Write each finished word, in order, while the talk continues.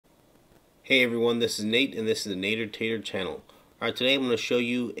Hey everyone, this is Nate and this is the Nader Tater channel. Alright, today I'm going to show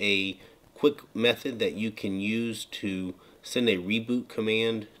you a quick method that you can use to send a reboot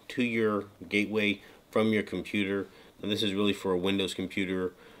command to your gateway from your computer. Now this is really for a Windows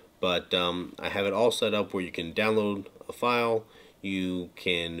computer, but I have it all set up where you can download a file, you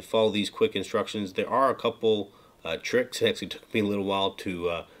can follow these quick instructions. There are a couple tricks. It actually took me a little while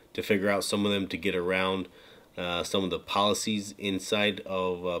to figure out some of them to get around some of the policies inside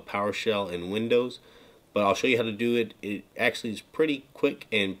of PowerShell and Windows, but I'll show you how to do it. It actually is pretty quick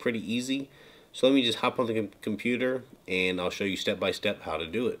and pretty easy. So let me just hop on the computer and I'll show you step by step how to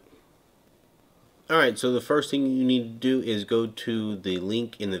do it. Alright, so the first thing you need to do is go to the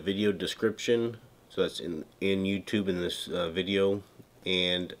link in the video description. So that's in YouTube in this video,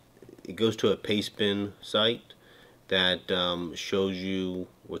 and it goes to a pastebin site that shows you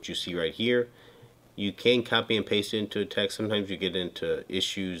what you see right here. You can copy and paste it into a text. Sometimes you get into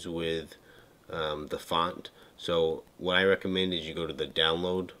issues with the font. So what I recommend is you go to the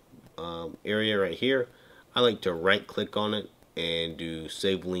download area right here. I like to right click on it and do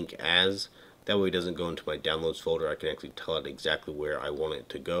save link as. That way it doesn't go into my downloads folder. I can actually tell it exactly where I want it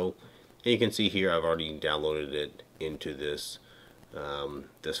to go. And you can see here I've already downloaded it into this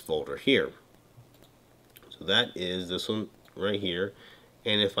this folder here. So that is this one right here.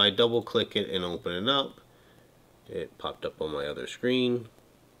 And if I double click it and open it up, it popped up on my other screen.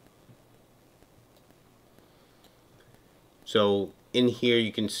 So in here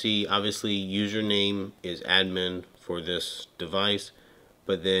you can see obviously username is admin for this device,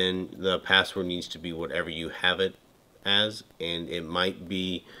 but then the password needs to be whatever you have it as, and it might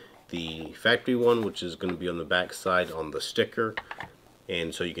be the factory one, which is going to be on the back side on the sticker.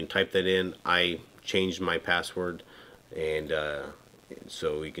 And so you can type that in. I changed my password, and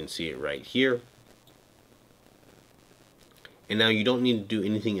so you can see it right here. And now you don't need to do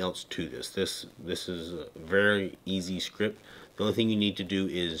anything else to this. This is a very easy script. The only thing you need to do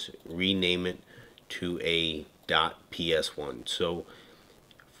is rename it to a .ps1. So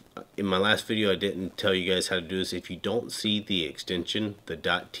in my last video I didn't tell you guys how to do this. If you don't see the extension, the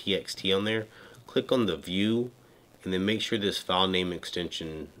 .txt on there, click on the view and then make sure this file name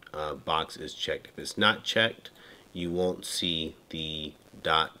extension box is checked. If it's not checked, you won't see the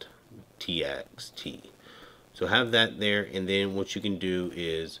 .txt. So have that there, and then what you can do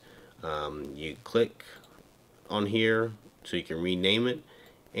is you click on here so you can rename it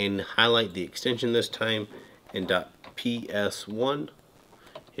and highlight the extension this time and .ps1,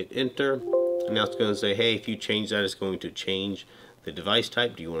 hit enter, and now it's going to say, hey, if you change that, it's going to change the device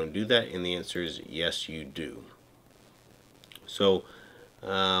type. Do you want to do that? And the answer is yes, you do. So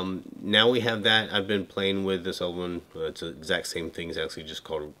now we have that. I've been playing with this other one. It's the exact same thing. It's actually just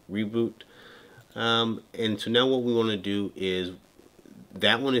called Reboot. And so now what we want to do is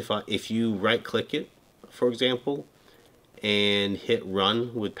that one, if you right click it, for example, and hit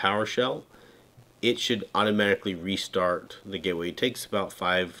run with PowerShell, it should automatically restart the gateway. It takes about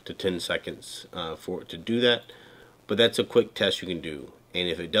 5 to 10 seconds for it to do that, but that's a quick test you can do. And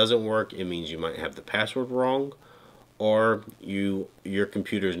if it doesn't work, it means you might have the password wrong, or your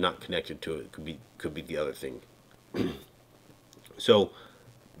computer is not connected to it. Could be the other thing. So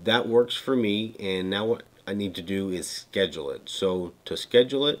that works for me, and now what I need to do is schedule it. So to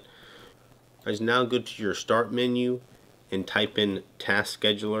schedule it, I just now go to your start menu and type in task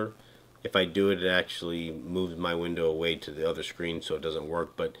scheduler. If I do it, it actually moves my window away to the other screen, so it doesn't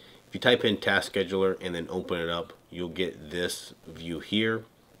work. But if you type in task scheduler and then open it up, you'll get this view here.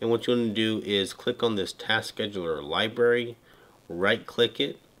 And what you want to do is click on this task scheduler library, right click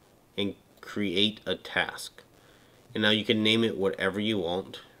it, and create a task. And now you can name it whatever you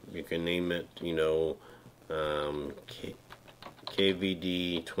want. You can name it, you know,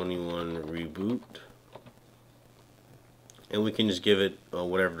 KVD21 Reboot. And we can just give it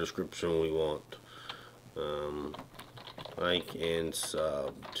whatever description we want. Like and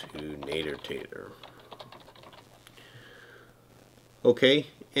sub to Nader Tater. Okay,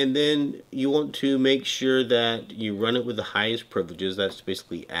 and then you want to make sure that you run it with the highest privileges. That's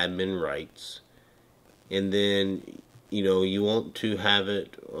basically admin rights. And then, you know, you want to have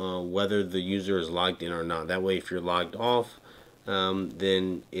it whether the user is logged in or not. That way, if you're logged off,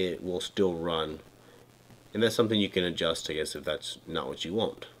 then it will still run. And that's something you can adjust, I guess, if that's not what you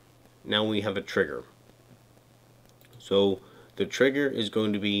want. Now we have a trigger. So the trigger is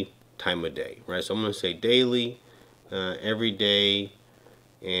going to be time of day, right? So I'm going to say daily, every day,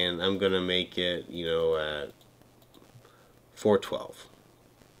 and I'm going to make it, you know, at 4:12.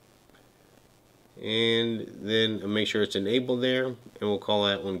 And then make sure it's enabled there, and we'll call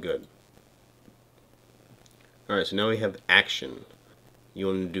that one good. Alright, so now we have action. you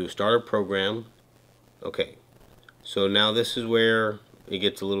want to do start a program. Okay, so now this is where it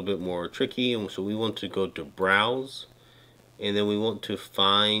gets a little bit more tricky, and so we want to go to browse, and then we want to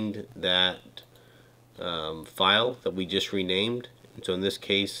find that file that we just renamed. And so in this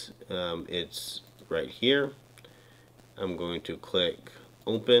case it's right here. I'm going to click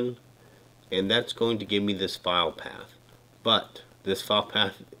open, and that's going to give me this file path. But this file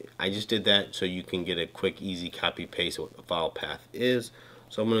path, I just did that so you can get a quick easy copy paste of what the file path is.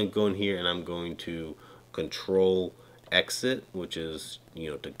 So I'm going to go in here and I'm going to control exit, which is,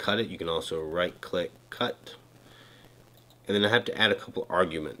 to cut it. You can also right click cut, and then I have to add a couple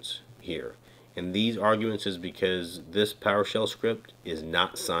arguments here, and these arguments is because this PowerShell script is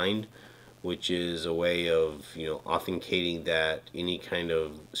not signed, which is a way of authenticating that any kind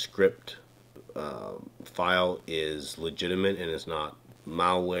of script file is legitimate and it's not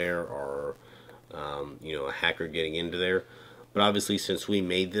malware or a hacker getting into there. But obviously, since we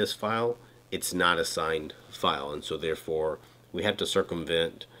made this file, it's not a signed file, and so therefore we have to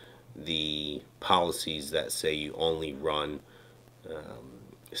circumvent the policies that say you only run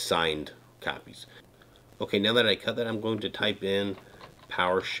signed copies. Okay, now that I cut that, I'm going to type in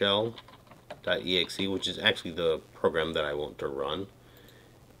PowerShell.exe, which is actually the program that I want to run.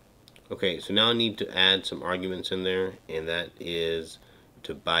 Okay, so now I need to add some arguments in there, and that is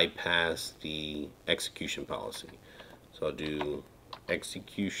to bypass the execution policy. So I'll do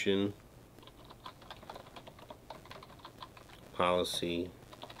execution policy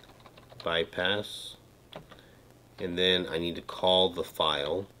bypass, and then I need to call the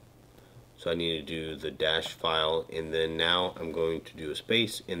file. So I need to do the dash file, and then now I'm going to do a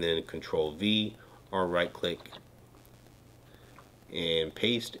space and then Control V or right click and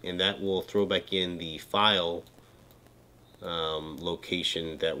paste, and that will throw back in the file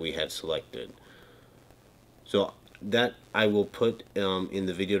location that we had selected. So that I will put in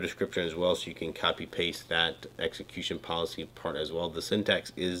the video description as well, so you can copy paste that execution policy part as well. The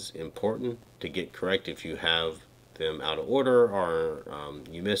syntax is important to get correct. If you have them out of order or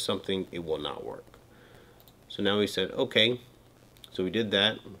you miss something, it will not work. So now we said okay, so we did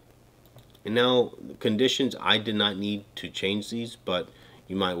that, and now the conditions, I did not need to change these, but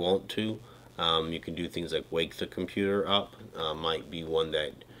you might want to. You can do things like wake the computer up, might be one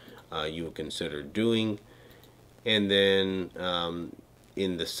that you would consider doing. And then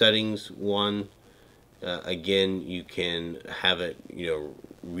in the settings one, again, you can have it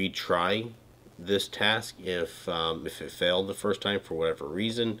retry this task if it failed the first time for whatever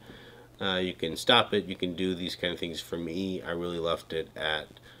reason. You can stop it. You can do these kind of things. For me, I really left it at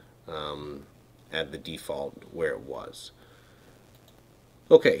the default where it was.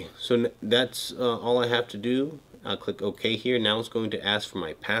 Okay, so that's all I have to do. I'll click OK here. Now it's going to ask for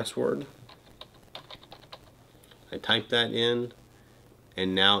my password. I type that in,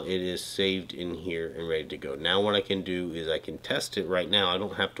 and now it is saved in here and ready to go. Now what I can do is I can test it right now. I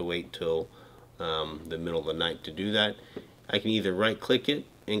don't have to wait till the middle of the night to do that. I can either right click it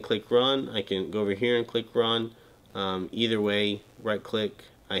and click run. I can go over here and click run. Either way, right click,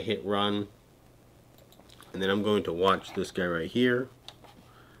 I hit run, and then I'm going to watch this guy right here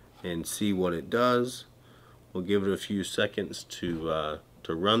and see what it does. We'll give it a few seconds to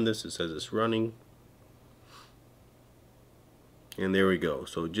run this. It says it's running. And there we go.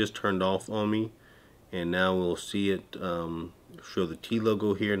 So it just turned off on me, and now we'll see it show the T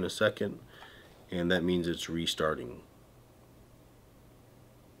logo here in a second, and that means it's restarting.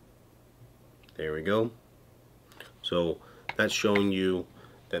 There we go. So that's showing you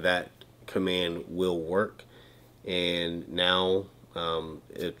that that command will work, and now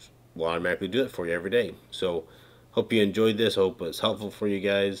it will automatically do it for you every day. So hope you enjoyed this. Hope it's helpful for you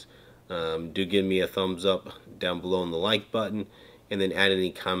guys. Do give me a thumbs up down below on the like button, and then add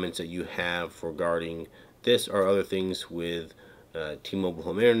any comments that you have regarding this or other things with T-Mobile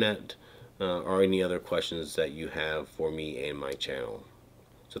Home Internet, or any other questions that you have for me and my channel.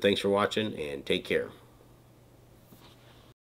 So thanks for watching, and take care.